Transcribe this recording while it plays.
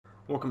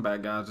Welcome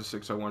back, guys. The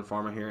 601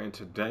 Farmer here, and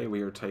today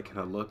we are taking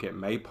a look at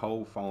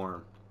Maypole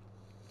Farm.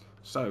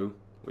 So,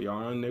 we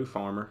are a new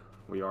farmer.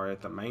 We are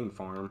at the main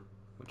farm,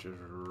 which is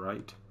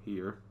right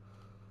here.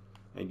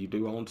 And you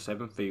do own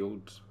 7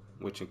 fields,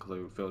 which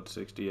include field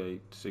 68,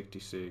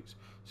 66,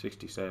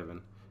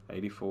 67,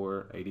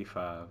 84,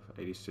 85,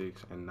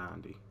 86, and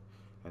 90.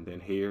 And then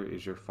here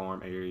is your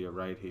farm area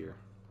right here.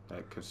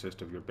 That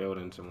consists of your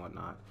buildings and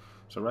whatnot.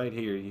 So right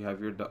here you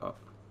have your dog.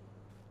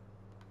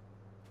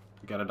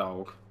 You got a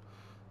dog.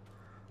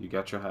 You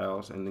got your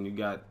house, and then you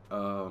got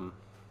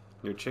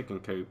your chicken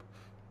coop.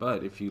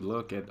 But if you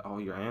look at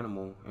all your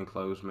animal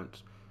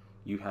enclosements,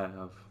 you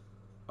have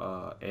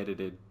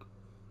edited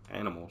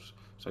animals.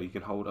 So you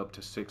can hold up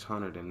to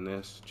 600 in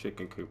this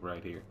chicken coop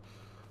right here.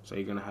 So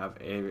you're gonna have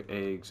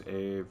eggs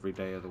every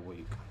day of the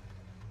week.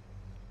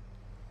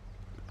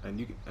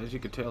 And as you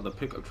can tell, the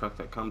pickup truck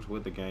that comes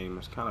with the game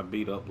is kind of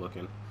beat up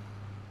looking.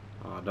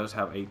 It does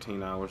have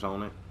 18 hours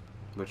on it,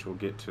 which we'll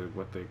get to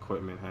what the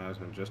equipment has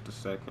in just a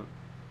second.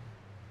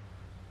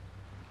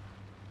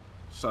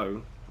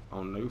 So,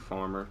 on New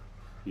Farmer,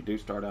 you do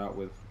start out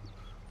with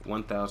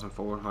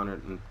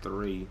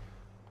 1,403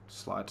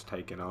 slots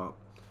taken up,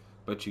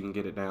 but you can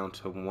get it down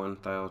to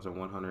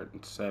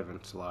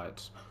 1,107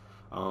 slots.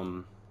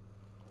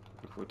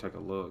 If we take a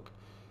look,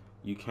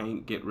 you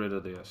can't get rid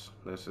of this.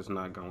 This is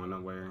not going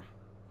nowhere.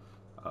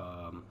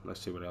 Let's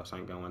see what else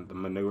ain't going. The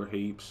manure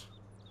heaps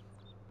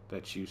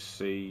that you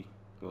see,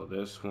 well,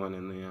 this one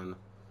and then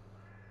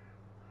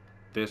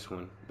this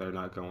one, they're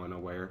not going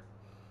nowhere.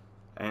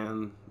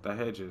 And the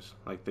hedges,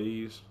 like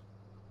these,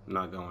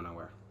 not going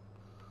nowhere.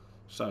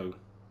 So,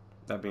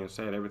 that being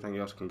said, everything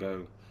else can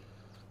go.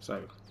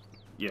 So,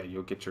 yeah,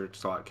 you'll get your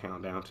slot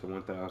count down to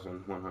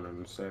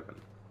 1,107.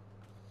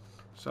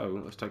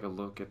 So, let's take a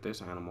look at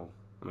this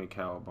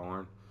cow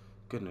barn.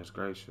 Goodness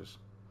gracious.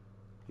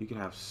 You can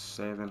have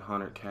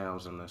 700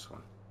 cows in this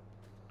one.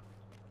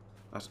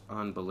 That's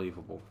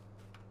unbelievable.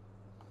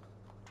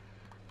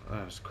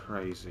 That's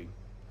crazy.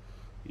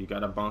 You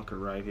got a bunker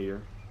right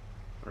here,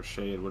 or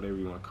shed, whatever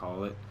you want to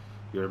call it.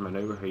 Your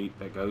manure heap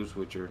that goes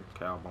with your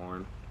cow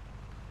barn.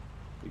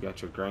 You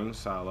got your grain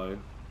silo,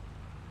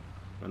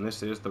 and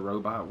this is the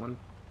robot one,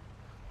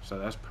 so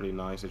that's pretty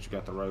nice that you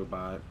got the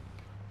robot.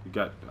 You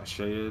got a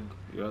shed,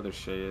 your other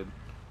shed.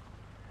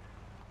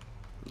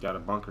 You got a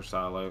bunker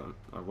silo,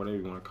 or whatever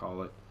you want to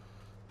call it.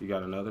 You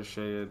got another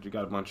shed. You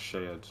got a bunch of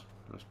sheds.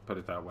 Let's put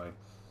it that way.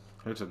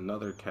 Here's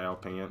another cow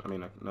pen.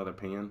 Another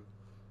pen.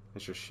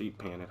 It's your sheep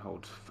pen. It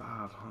holds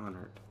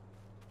 500.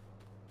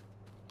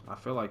 I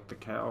feel like the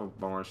cow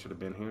barn should have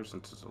been here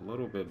since it's a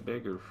little bit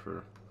bigger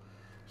for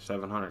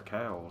 700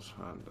 cows.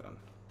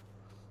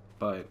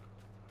 But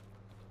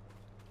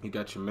you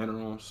got your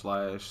mineral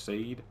 /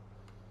 seed.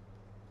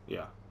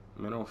 Yeah,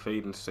 mineral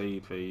feed and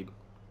seed feed.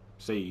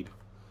 Seed.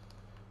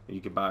 You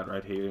can buy it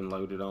right here and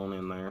load it on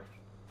in there.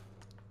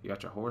 You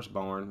got your horse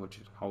barn, which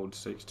holds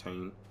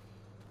 16.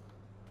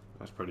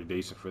 That's pretty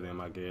decent for them,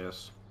 I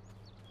guess.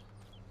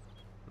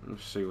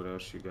 Let's see what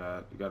else you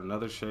got. You got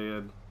another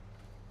shed.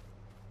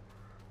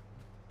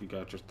 You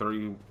got your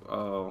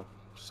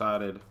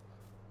 3-sided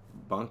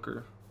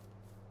bunker.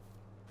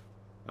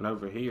 And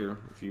over here,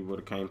 if you would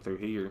have came through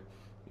here,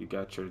 you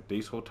got your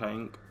diesel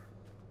tank.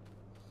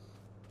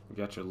 You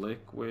got your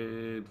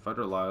liquid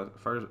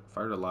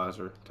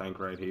fertilizer tank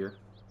right here.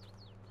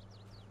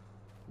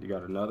 You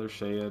got another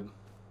shed.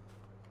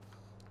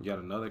 You got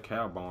another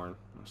cow barn.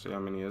 Let's see how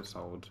many this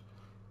holds.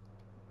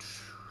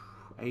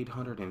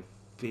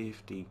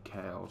 850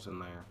 cows in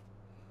there.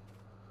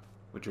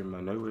 With your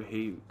manure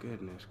heap,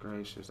 goodness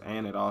gracious.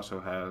 And it also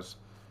has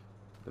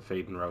the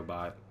feeding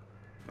robot.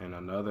 And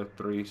another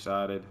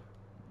 3-sided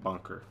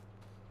bunker.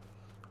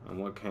 And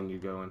what can you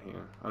go in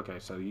here? Okay,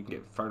 so you can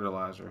get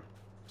fertilizer,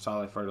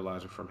 solid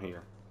fertilizer from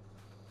here.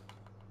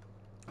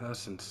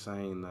 That's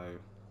insane though.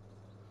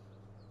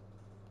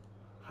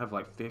 Have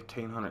like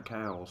 1,500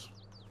 cows.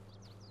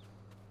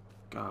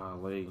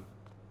 Golly.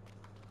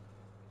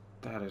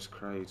 That is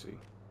crazy.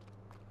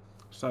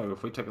 So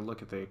if we take a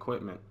look at the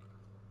equipment,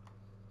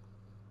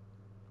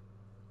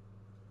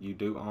 you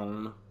do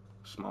own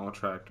small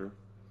tractor,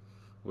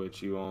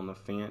 which you own the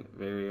Fendt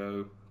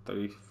Vario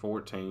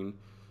 314,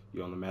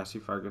 you own the Massey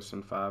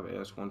Ferguson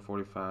 5S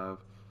 145,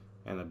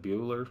 and the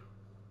Bueller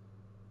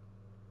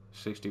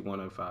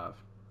 6105.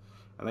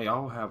 And they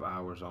all have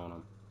hours on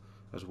them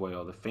as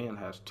well. The Fendt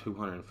has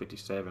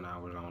 257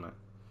 hours on it.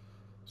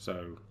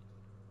 So,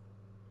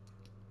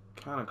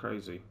 kind of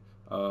crazy.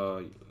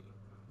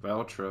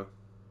 Valtra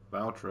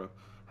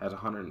has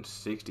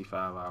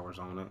 165 hours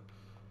on it.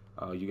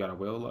 You got a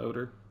wheel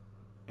loader,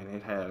 and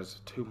it has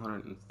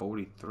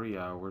 243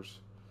 hours.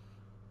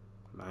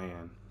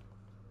 Man.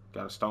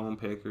 Got a stone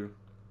picker.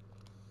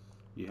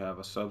 You have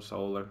a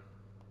subsoiler.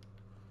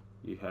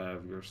 You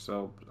have your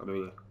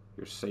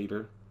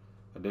seeder,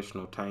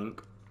 additional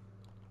tank.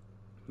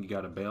 You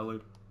got a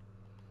baler,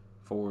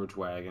 forage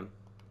wagon,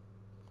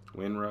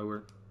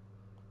 windrower,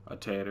 a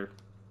tedder,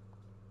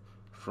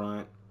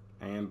 front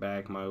and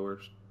back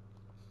mowers.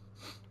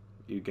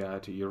 You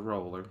got your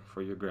roller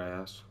for your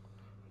grass.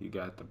 You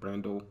got the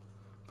Brindle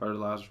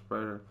fertilizer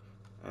spreader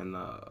and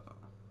the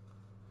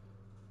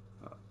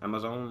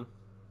Amazon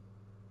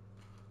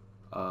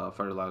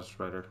fertilizer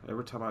spreader.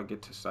 Every time I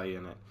get to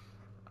saying it,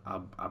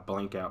 I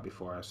blank out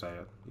before I say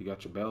it. You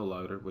got your bell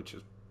loader, which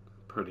is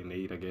pretty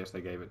neat. I guess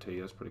they gave it to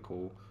you. It's pretty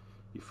cool.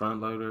 Your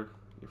front loader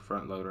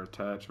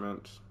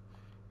attachments,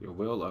 your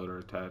wheel loader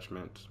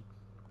attachments,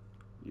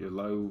 your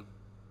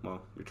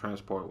your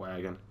transport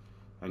wagon,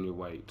 and your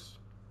weights.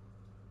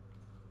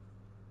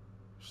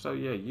 So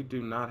yeah, you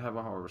do not have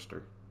a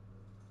harvester,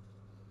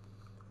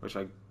 which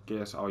I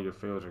guess all your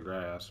fields are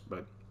grass,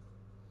 but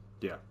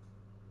yeah,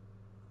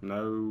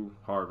 no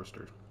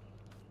harvesters.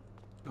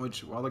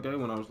 Which a while ago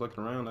when I was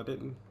looking around, I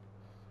didn't.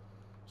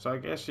 So I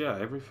guess yeah,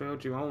 every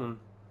field you own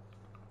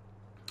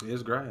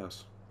is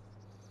grass.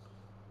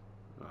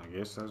 I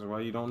guess that's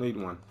why you don't need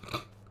one.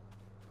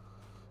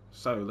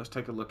 So let's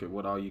take a look at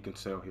what all you can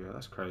sell here.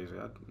 That's crazy.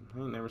 I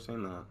ain't never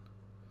seen that.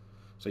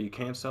 So you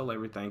can sell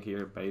everything here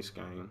at base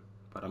game,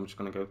 but I'm just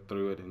gonna go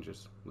through it and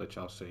just let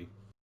y'all see.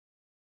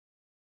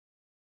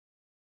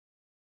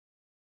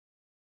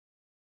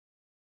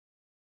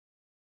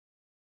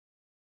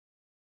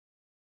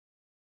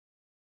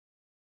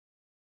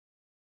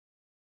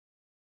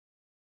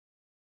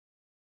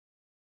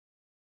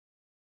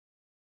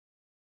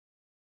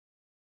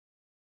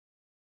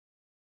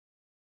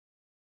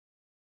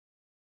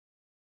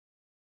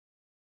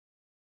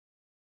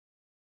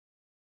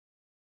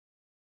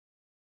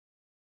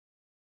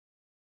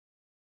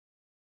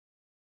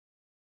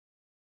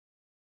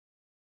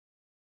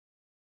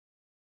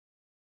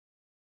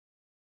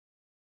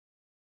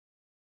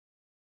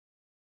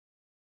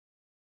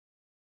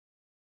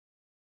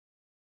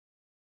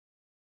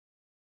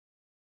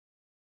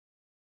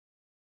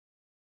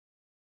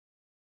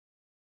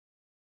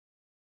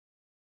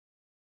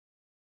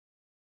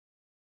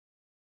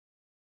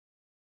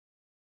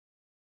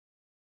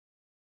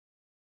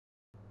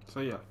 So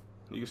yeah,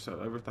 you can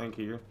sell everything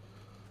here.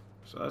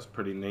 So that's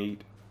pretty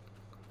neat.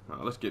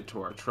 Now let's get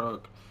to our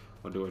truck.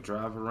 We'll do a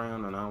drive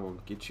around and I will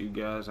get you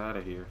guys out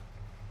of here.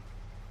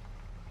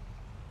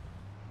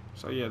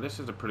 So yeah, this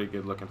is a pretty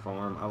good looking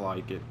farm. I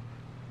like it.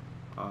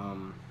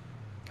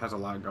 Has a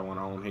lot going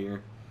on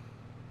here.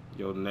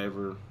 You'll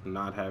never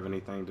not have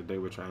anything to do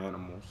with your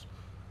animals.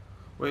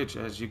 Which,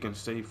 as you can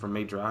see from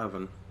me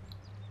driving,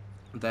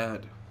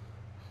 that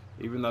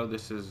even though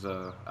this is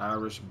a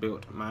Irish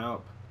built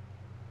map,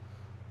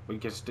 we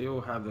can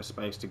still have the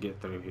space to get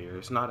through here.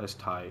 It's not as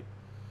tight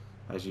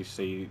as you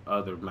see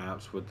other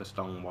maps with the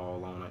stone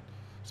wall on it.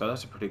 So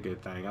that's a pretty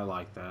good thing. I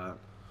like that.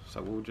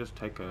 So we'll just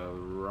take a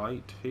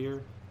right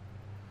here.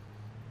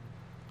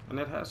 And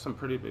it has some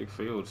pretty big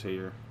fields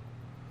here.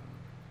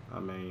 I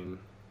mean,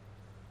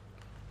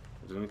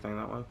 is anything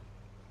that way?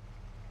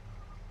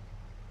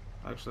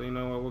 Actually, you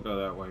know what? We'll go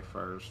that way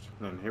first.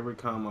 And here we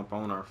come up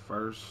on our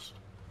first,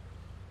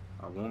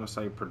 I want to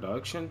say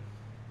production.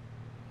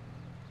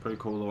 Pretty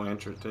cool little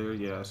entrance there.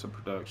 Yeah, it's a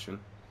production.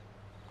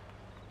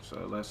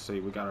 So let's see.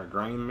 We got our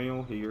grain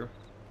mill here.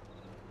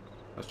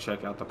 Let's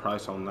check out the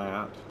price on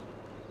that.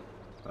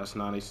 That's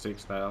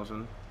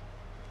 $96,000.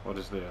 What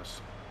is this?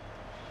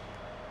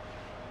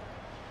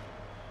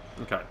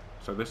 Okay,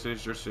 so this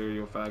is your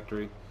cereal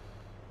factory.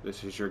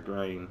 This is your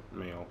grain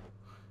mill.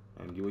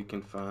 And we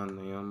can find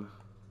them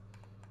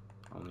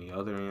on the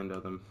other end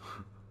of the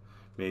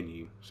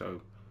menu. So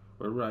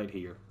we're right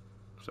here.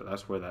 So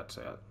that's where that's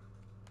at.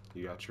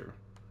 You got your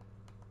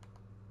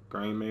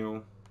grain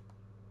mill,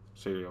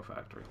 cereal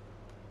factory.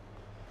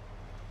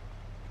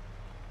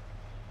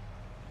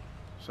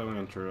 So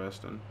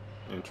interesting.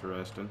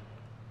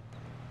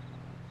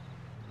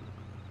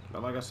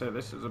 But like I said,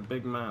 this is a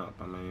big map.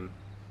 I mean,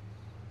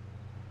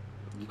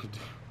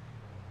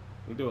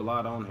 you do a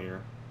lot on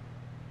here.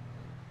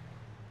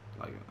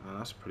 Like,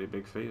 that's a pretty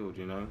big field,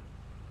 you know.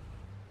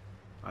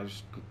 I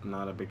just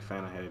not a big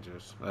fan of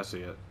hedges. That's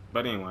it.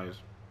 But anyways,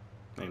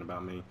 ain't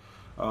about me.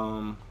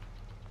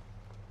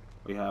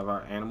 We have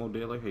our animal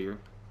dealer here.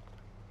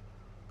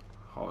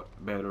 Hot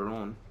better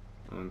on.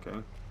 Okay.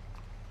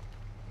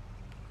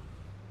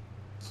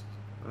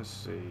 Let's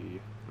see.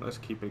 Let's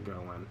keep it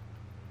going.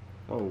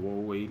 Whoa,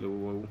 wait,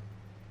 whoa.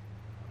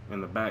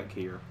 In the back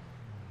here.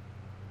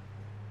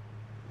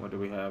 What do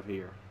we have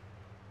here?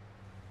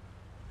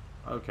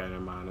 Okay, never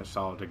mind. It's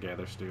all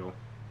together still.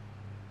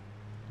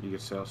 You can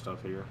sell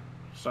stuff here.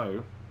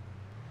 So.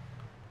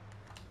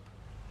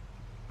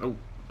 Oh,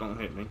 don't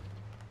hit me.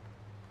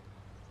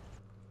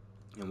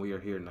 And we are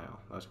here now.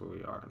 That's where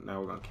we are.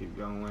 Now we're going to keep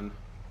going.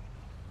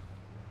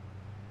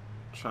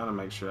 Trying to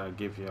make sure I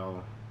give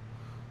y'all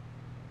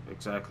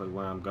exactly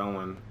where I'm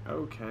going.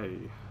 Okay.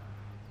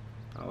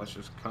 Now let's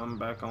just come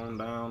back on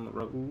down the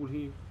road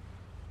here.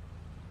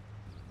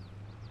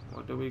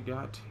 What do we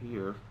got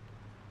here?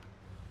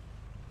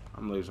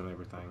 I'm losing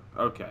everything.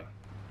 Okay.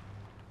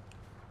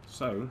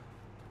 So,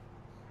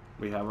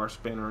 we have our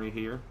spinnery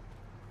here,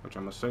 which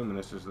I'm assuming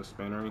this is the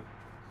spinnery.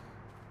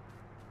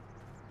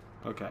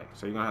 Okay,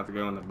 so you're gonna have to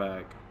go in the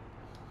back.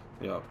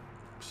 Yep,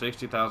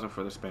 60,000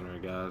 for the spinnery,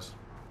 guys.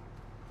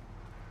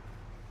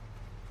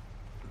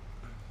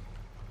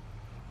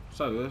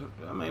 So,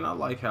 I mean, I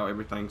like how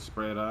everything's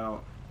spread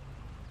out.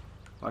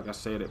 Like I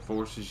said, it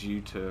forces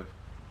you to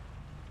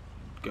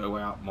go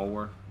out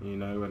more, you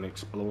know, and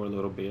explore a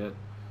little bit,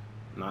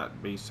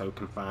 not be so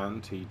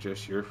confined to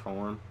just your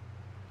farm.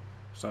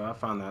 So I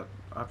find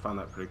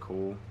that pretty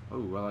cool.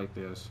 Oh, I like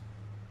this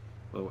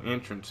little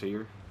entrance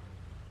here.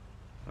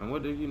 And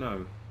what do you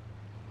know?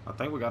 I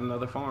think we got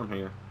another farm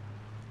here.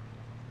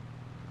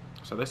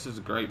 So this is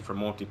great for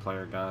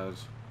multiplayer,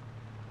 guys.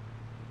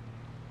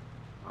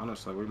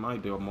 Honestly, we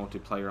might do a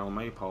multiplayer on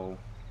Maypole.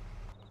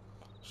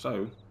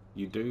 So,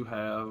 you do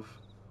have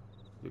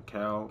your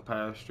cow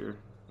pasture,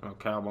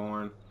 cow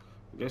barn.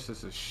 I guess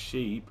this is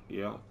sheep,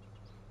 yeah.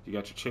 You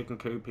got your chicken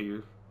coop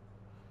here.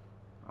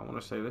 I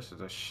want to say this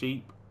is a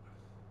sheep,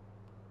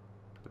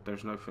 but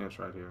there's no fence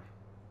right here.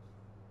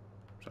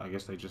 So I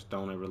guess they just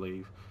don't ever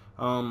leave.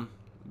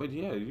 But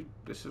yeah,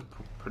 this is a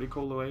pretty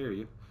cool little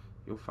area.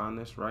 You'll find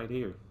this right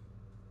here.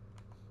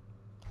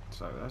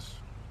 So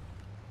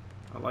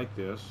I like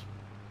this.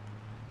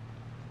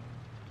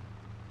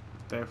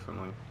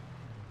 Definitely.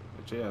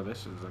 But yeah,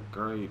 this is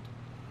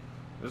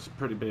this is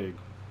pretty big.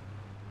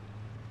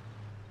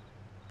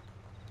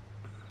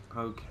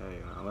 Okay,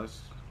 now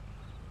let's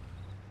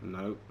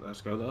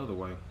go the other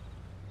way.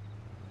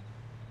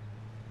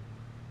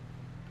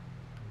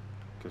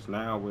 Because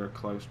now we're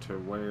close to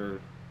where,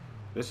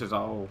 this is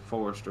all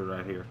forestry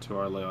right here to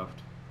our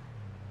left.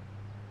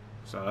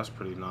 So that's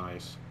pretty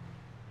nice.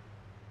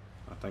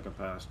 I think I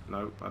passed,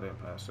 nope, I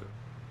didn't pass it.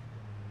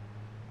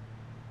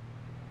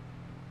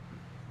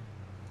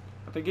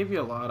 But they give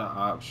you a lot of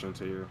options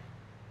here.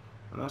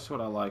 And that's what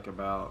I like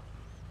about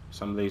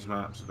some of these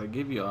maps. They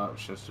give you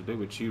options to do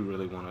what you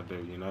really want to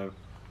do, you know.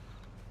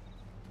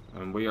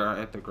 And we are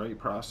at the grape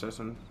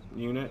processing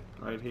unit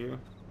right here.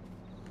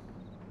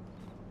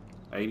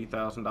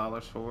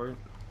 $80,000 for it.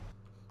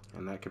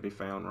 And that could be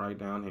found right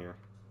down here.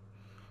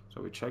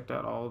 So we checked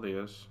out all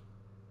this.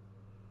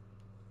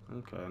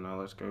 Okay, now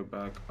let's go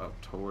back up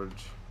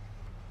towards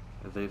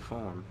the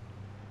farm.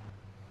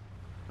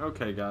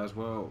 Okay, guys,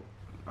 well,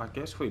 I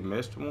guess we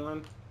missed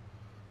one.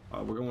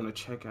 We're going to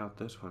check out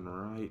this one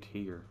right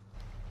here.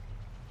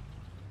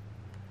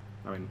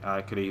 I mean,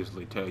 I could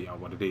easily tell y'all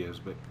what it is,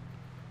 but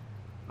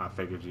I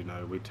figured, you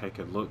know, we'd take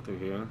a look through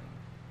here.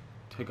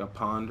 Take a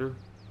ponder.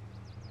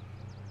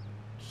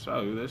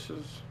 So, this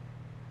is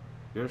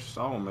your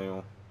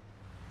sawmill.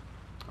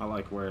 I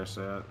like where it's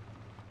at.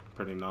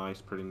 Pretty nice,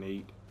 pretty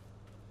neat.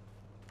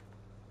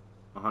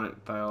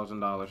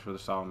 $100,000 for the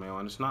sawmill,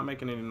 and it's not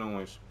making any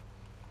noise.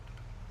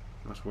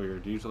 That's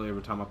weird. Usually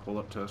every time I pull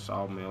up to a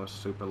sawmill, it's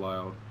super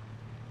loud.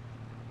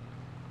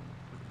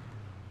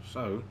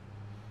 So,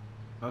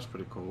 that's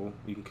pretty cool.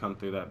 You can come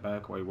through that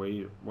back way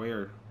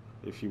where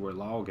if you were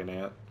logging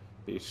at,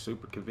 be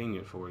super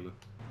convenient for you.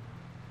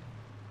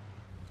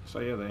 So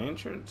yeah, the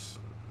entrance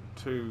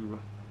to,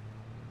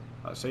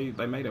 see,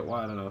 they made it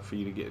wide enough for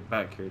you to get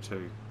back here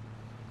too.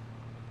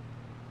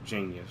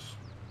 Genius.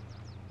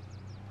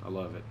 I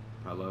love it.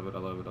 I love it, I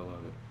love it, I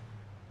love it.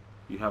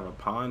 You have a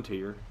pond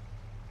here.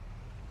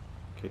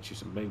 Catch you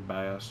some big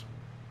bass.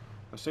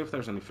 Let's see if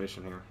there's any fish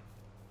in here.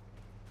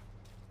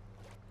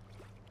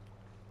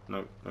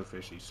 Nope, no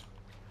fishies.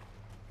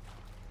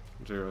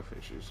 Zero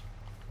fishies.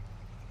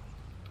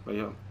 But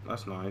yeah,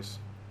 that's nice.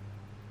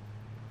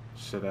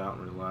 Sit out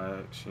and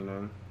relax, you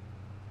know.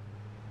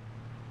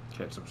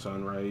 Catch some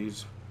sun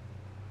rays.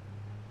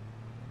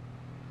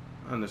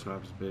 And this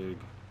map is big.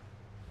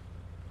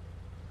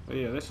 But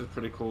yeah, this is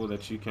pretty cool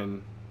that you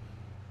can,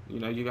 you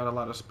know, you got a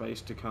lot of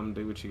space to come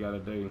do what you gotta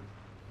do.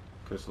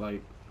 Cause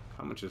like,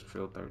 how much is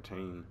field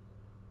 13?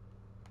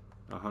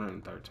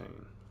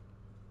 113.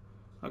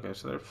 Okay,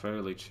 so they're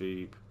fairly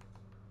cheap.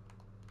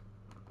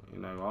 You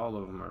know, all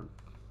of them are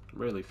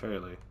really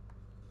fairly.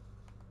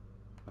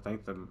 I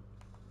think I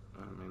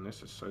mean,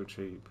 this is so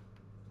cheap.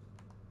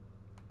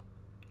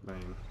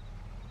 Man,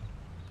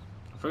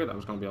 I figured that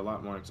was gonna be a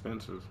lot more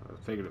expensive. I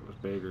figured it was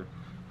bigger,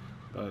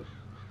 but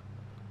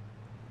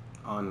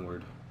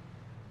onward.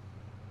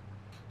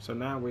 So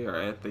now we are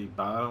at the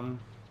bottom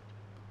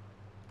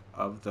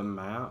of the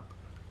map,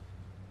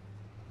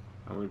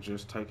 and we're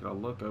just taking a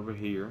look over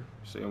here,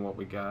 seeing what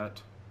we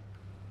got.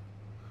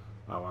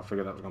 Oh, I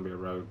figured that was gonna be a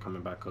road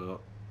coming back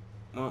up.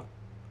 Well,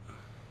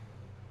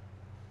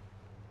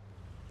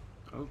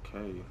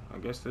 okay, I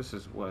guess this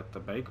is what, the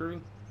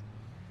bakery?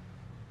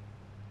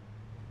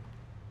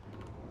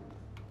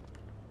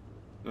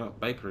 No,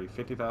 bakery,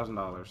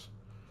 $50,000.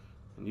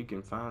 And you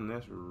can find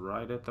this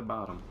right at the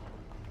bottom.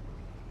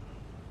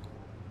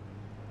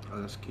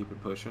 Let's keep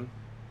it pushing.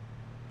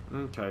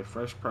 Okay,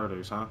 fresh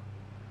produce, huh?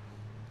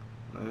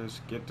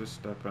 Let's get to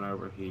stepping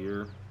over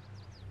here.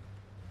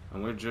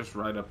 And we're just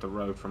right up the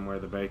road from where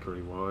the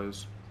bakery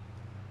was.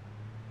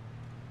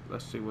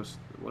 Let's see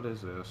what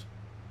is this?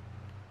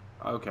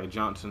 Okay,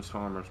 Johnson's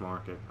Farmers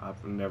Market.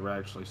 I've never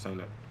actually seen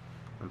it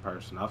in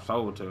person. I've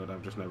sold to it,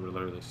 I've just never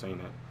literally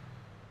seen it.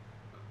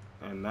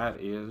 And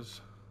that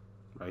is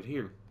right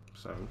here.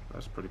 So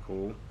that's pretty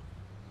cool.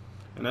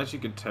 And as you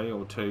could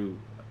tell too,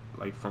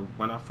 like from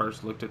when I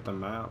first looked at the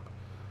map,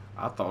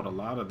 I thought a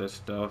lot of this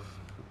stuff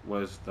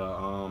was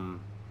the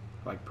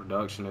like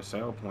production and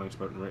sell points,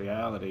 but in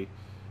reality,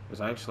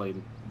 it's actually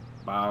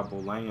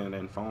buyable land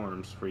and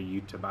farms for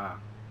you to buy.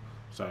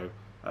 So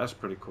that's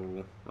pretty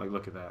cool. Like,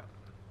 look at that.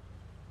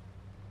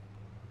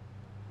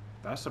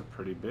 That's a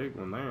pretty big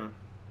one there.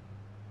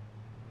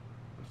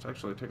 Let's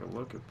actually take a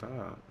look at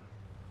that.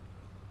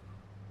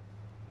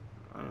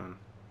 Man,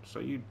 so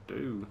you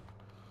do.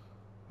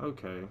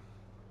 Okay.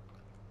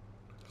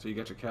 So you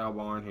got your cow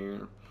barn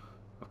here.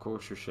 Of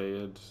course, your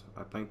sheds.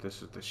 I think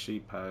this is the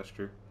sheep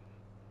pasture.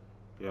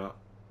 Yeah.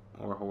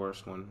 Or a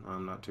horse one.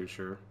 I'm not too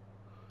sure.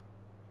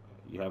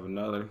 You have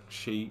another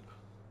sheep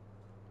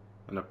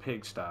and a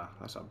pigsty.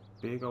 That's a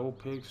big old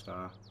pigsty.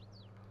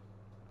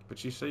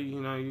 But you see,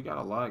 you know, you got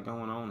a lot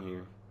going on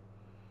here.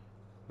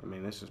 I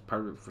mean, this is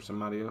perfect for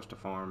somebody else to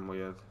farm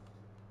with.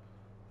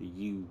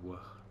 You.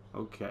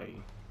 Okay.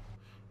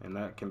 And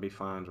that can be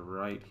found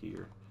right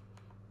here.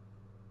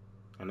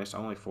 And it's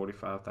only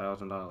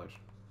 $45,000.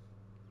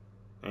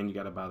 And you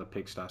got to buy the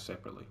pigsty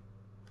separately.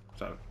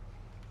 So,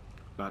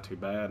 not too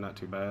bad, not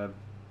too bad.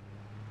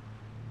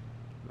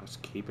 Let's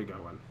keep it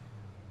going.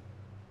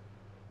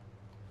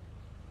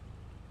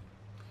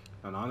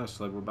 And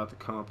honestly, we're about to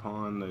come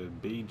upon the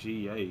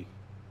BGA.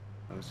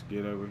 Let's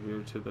get over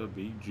here to the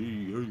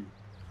BGA.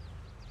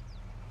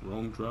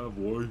 Wrong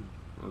driveway.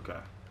 Okay.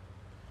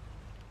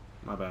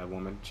 My bad,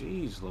 woman.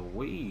 Jeez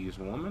Louise,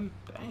 woman.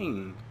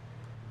 Dang.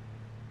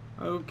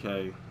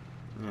 Okay.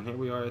 And here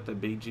we are at the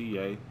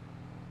BGA.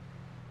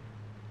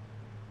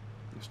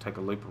 Let's take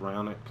a loop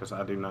around it, because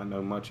I do not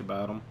know much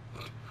about them.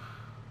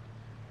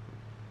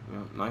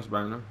 Yep, nice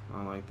burner.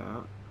 I like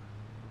that.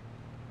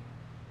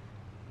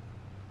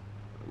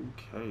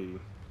 Okay.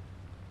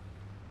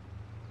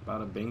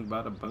 Bada bing,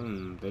 bada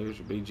boom. There's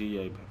your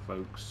BGA,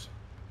 folks.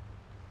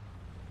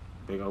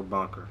 Big old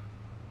bunker.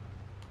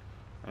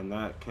 And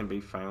that can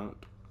be found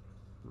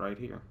right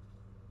here.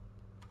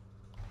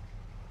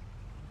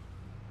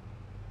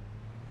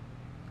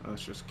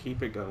 Let's just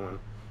keep it going.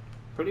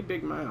 Pretty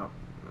big map.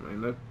 I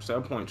mean, the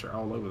sell points are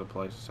all over the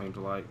place, it seems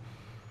like.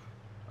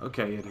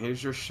 Okay, and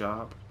here's your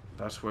shop.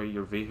 That's where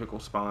your vehicle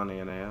spawn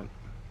in at.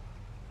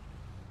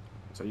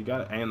 So you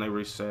got it, and they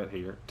reset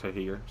here to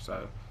here.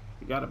 So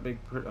you got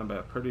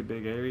a pretty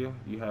big area.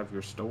 You have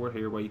your store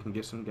here where you can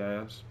get some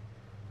gas.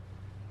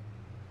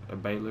 A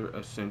baler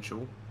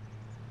essential.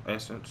 You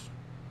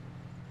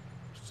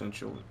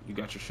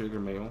got your sugar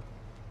mill.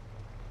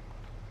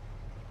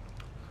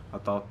 I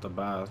thought the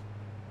buy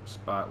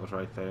spot was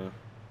right there.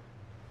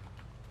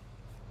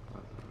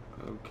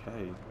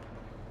 Okay.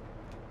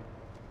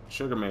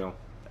 Sugar mill,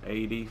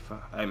 80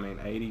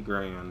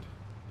 grand.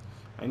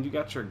 And you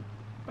got your,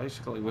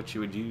 basically what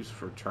you would use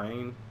for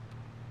train.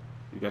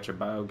 You got your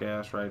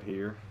biogas right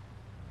here.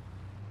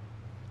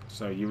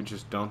 So you would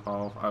just dump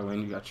off, oh,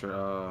 and you got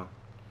your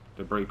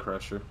debris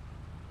crusher.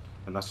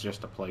 And that's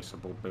just a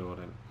placeable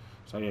building.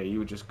 So yeah, you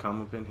would just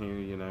come up in here,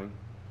 you know,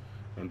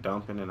 and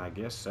dump it, and I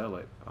guess sell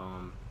it.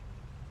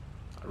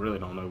 I really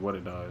don't know what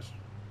it does.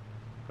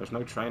 There's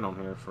no train on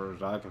here, for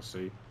as I can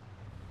see.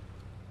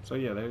 So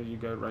yeah, there you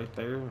go, right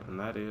there, and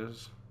that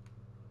is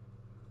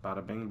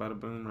bada bing, bada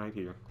boom, right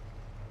here.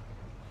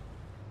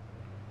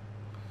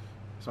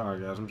 Sorry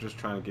guys, I'm just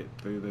trying to get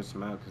through this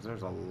map because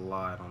there's a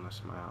lot on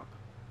this map.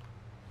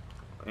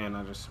 And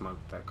I just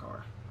smoked that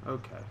car.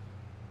 Okay.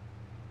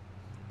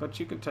 But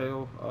you can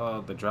tell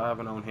the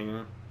driving on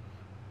here,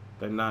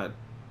 they're not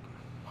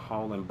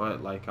hauling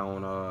butt like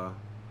on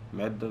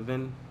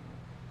Medellin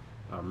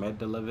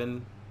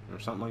or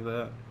something like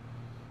that.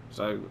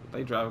 So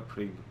they drive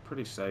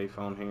pretty safe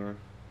on here.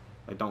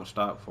 They don't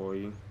stop for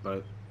you,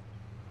 but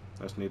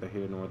that's neither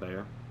here nor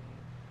there.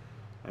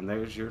 And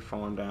there's your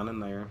farm down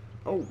in there.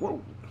 Oh,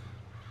 whoa!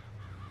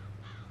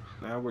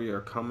 Now we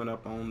are coming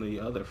up on the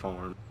other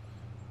farm,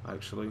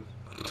 actually.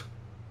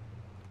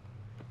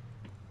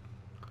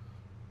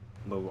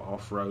 A little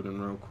off-roading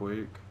real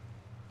quick,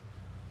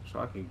 so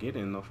I can get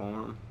in the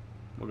farm.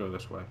 We'll go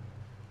this way.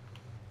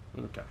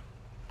 Okay.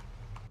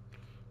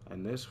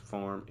 And this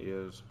farm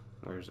is,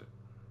 where is it?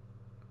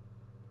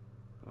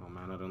 Oh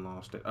man, I done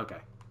lost it. Okay,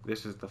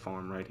 this is the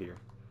farm right here.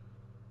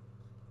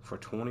 For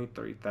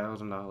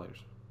 $23,000.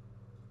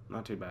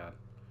 Not too bad.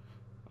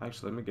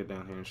 Actually, let me get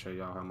down here and show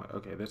y'all how much.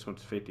 Okay, this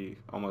one's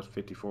almost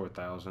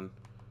 54,000.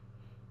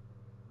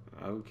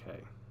 Okay,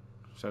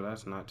 so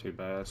that's not too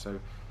bad. So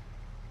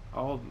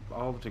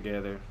all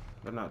together,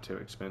 they're not too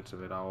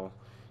expensive at all.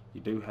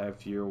 You do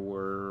have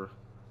your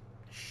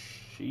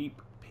sheep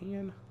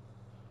pen,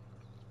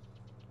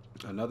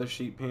 another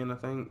sheep pen, I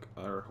think,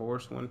 or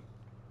horse one.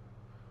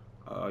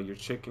 Your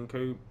chicken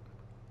coop,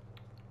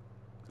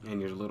 and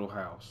your little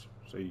house.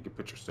 So you can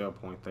put your sell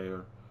point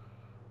there.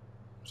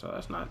 So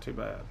that's not too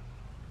bad.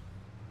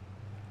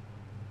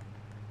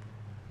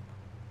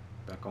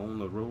 Back on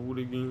the road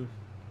again.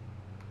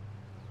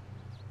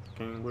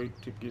 Can't wait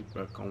to get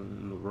back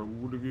on the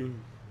road again.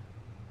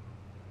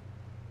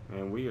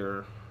 And we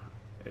are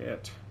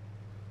at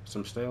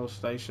some sales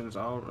stations.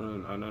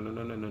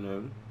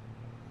 No.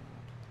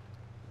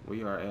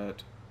 We are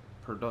at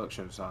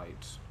production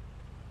sites.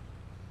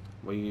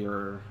 We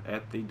are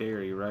at the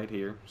dairy right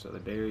here. So the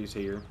dairy's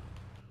here.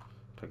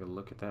 Take a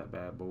look at that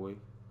bad boy.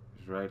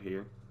 It's right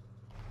here.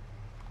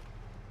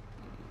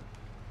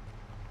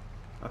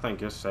 I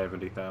think it's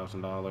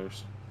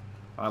 $70,000.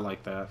 I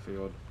like that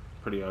field.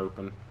 Pretty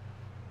open.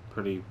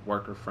 Pretty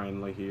worker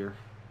friendly here.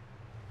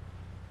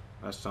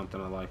 That's something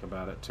I like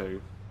about it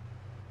too.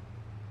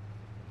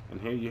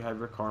 And here you have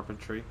your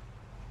carpentry,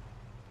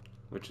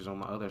 which is on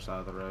the other side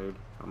of the road.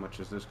 How much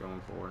is this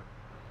going for?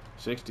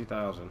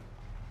 $60,000.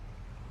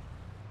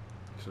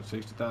 So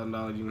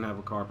 $60,000 you can have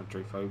a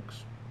carpentry,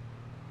 folks.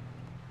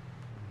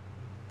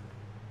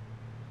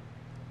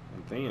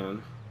 And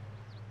then,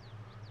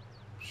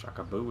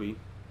 shakabooey,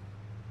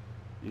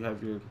 you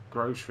have your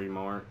grocery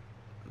mart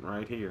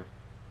right here.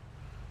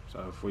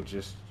 So if we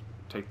just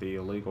take the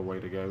illegal way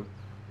to go,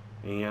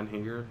 and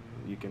here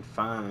you can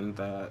find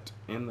that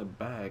in the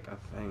back, I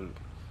think,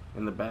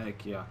 in the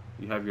back, yeah,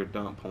 you have your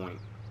dump point.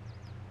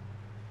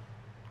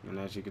 And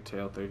as you can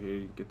tell through here,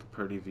 you get the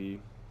pretty view.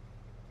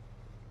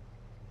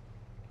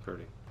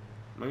 Pretty.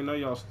 Let me know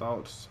y'all's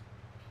thoughts,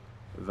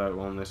 though,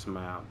 on this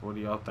map. What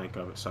do y'all think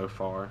of it so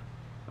far?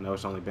 I know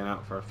it's only been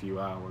out for a few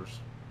hours.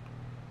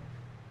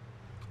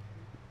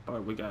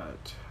 But we got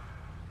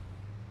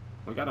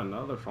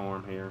another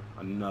farm here.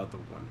 Another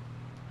one.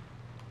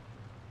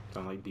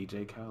 Sound like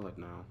DJ Khaled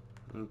now.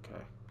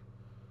 Okay.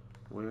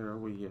 Where are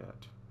we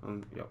at?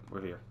 Yep,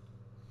 we're here.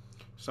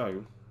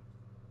 So,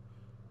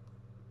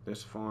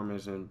 this farm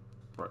is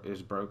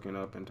broken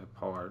up into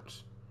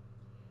parts.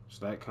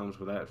 So that comes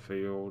with that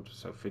field.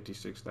 So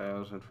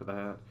 $56,000 for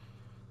that,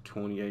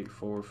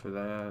 $28,400 for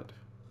that,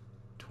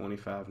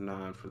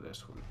 $25,900 for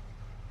this one.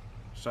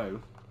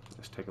 So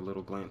let's take a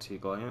little glance. You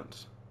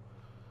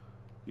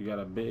got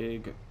a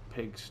big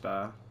pigsty.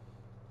 I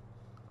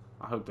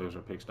hope those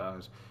are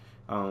pigsties.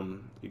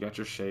 You got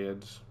your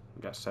sheds.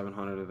 You got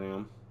 700 of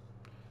them,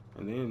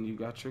 and then you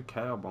got your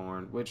cow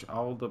barn, which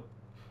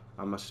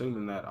I'm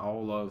assuming that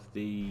all of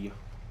the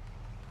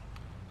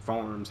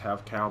farms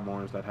have cow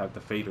barns that have the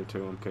feeder to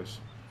them, because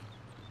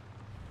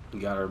you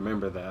got to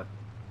remember that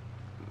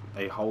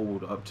they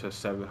hold up to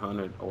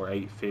 700 or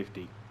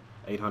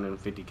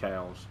 850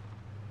 cows.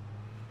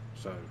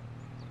 So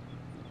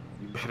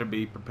you better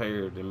be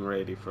prepared and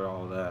ready for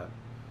all that.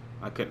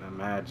 I couldn't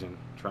imagine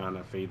trying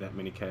to feed that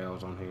many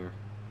cows on here.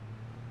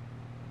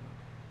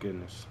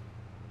 Goodness.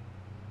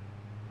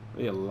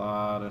 Be a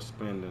lot of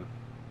spending.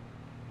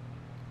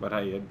 But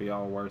hey, it'd be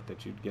all worth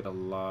it. You'd get a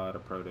lot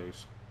of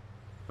produce.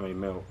 I mean,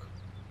 milk.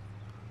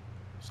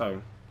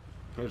 So,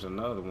 here's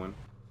another one.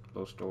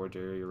 Little storage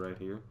area right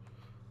here.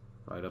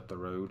 Right up the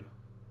road.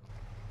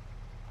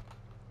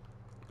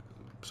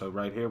 So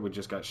right here we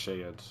just got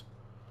sheds.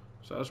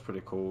 So that's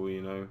pretty cool,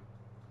 you know.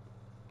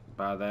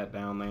 Buy that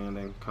down there and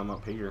then come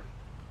up here.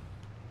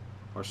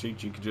 Or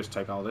shoot, you could just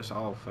take all this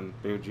off and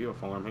build you a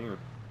farm here.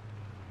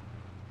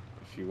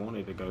 If you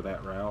wanted to go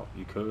that route,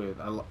 you could.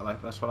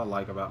 That's what I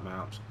like about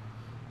maps.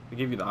 They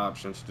give you the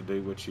options to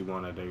do what you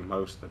want to do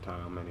most of the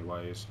time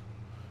anyways.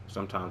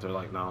 Sometimes they're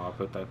like, no, I'll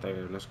put that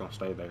there and it's going to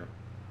stay there.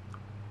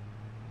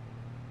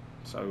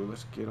 So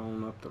let's get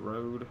on up the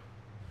road.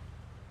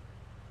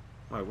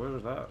 Wait, where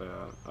was that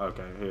at?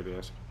 Okay, here it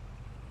is.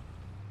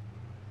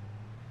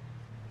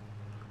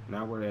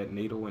 Now we're at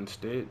Needle and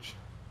Stitch.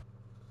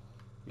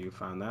 You can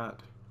find that.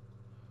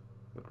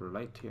 It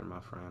relate here, my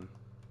friend.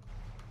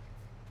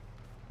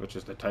 Which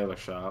is the tailor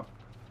shop.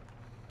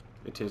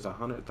 It is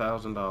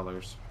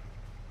 $100,000.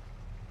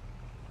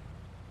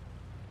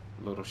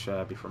 A little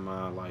shabby for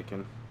my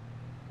liking.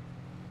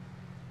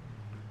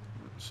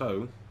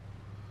 So,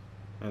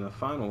 and the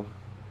final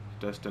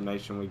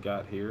destination we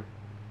got here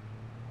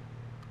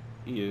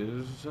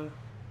is,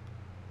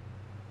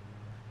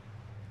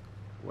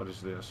 what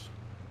is this?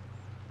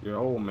 Your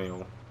old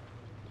mill.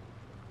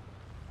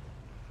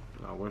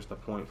 Now, where's the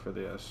point for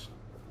this?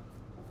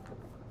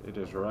 It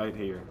is right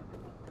here.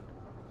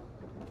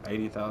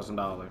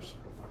 $80,000.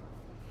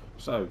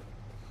 So,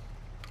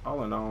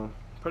 all in all,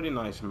 pretty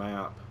nice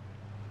map.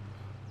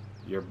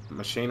 Your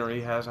machinery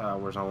has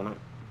hours on it.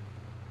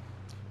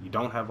 You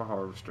don't have a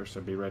harvester, so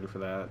be ready for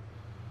that.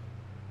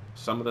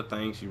 Some of the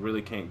things you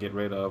really can't get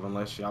rid of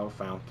unless y'all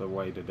found the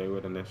way to do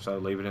it, and if so,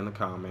 leave it in the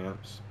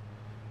comments.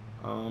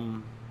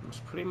 That's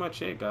pretty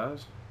much it,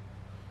 guys.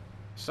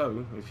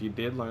 So, if you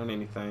did learn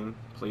anything,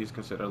 please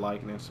consider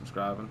liking and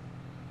subscribing.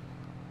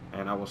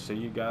 And I will see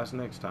you guys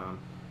next time.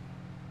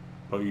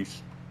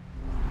 Peace.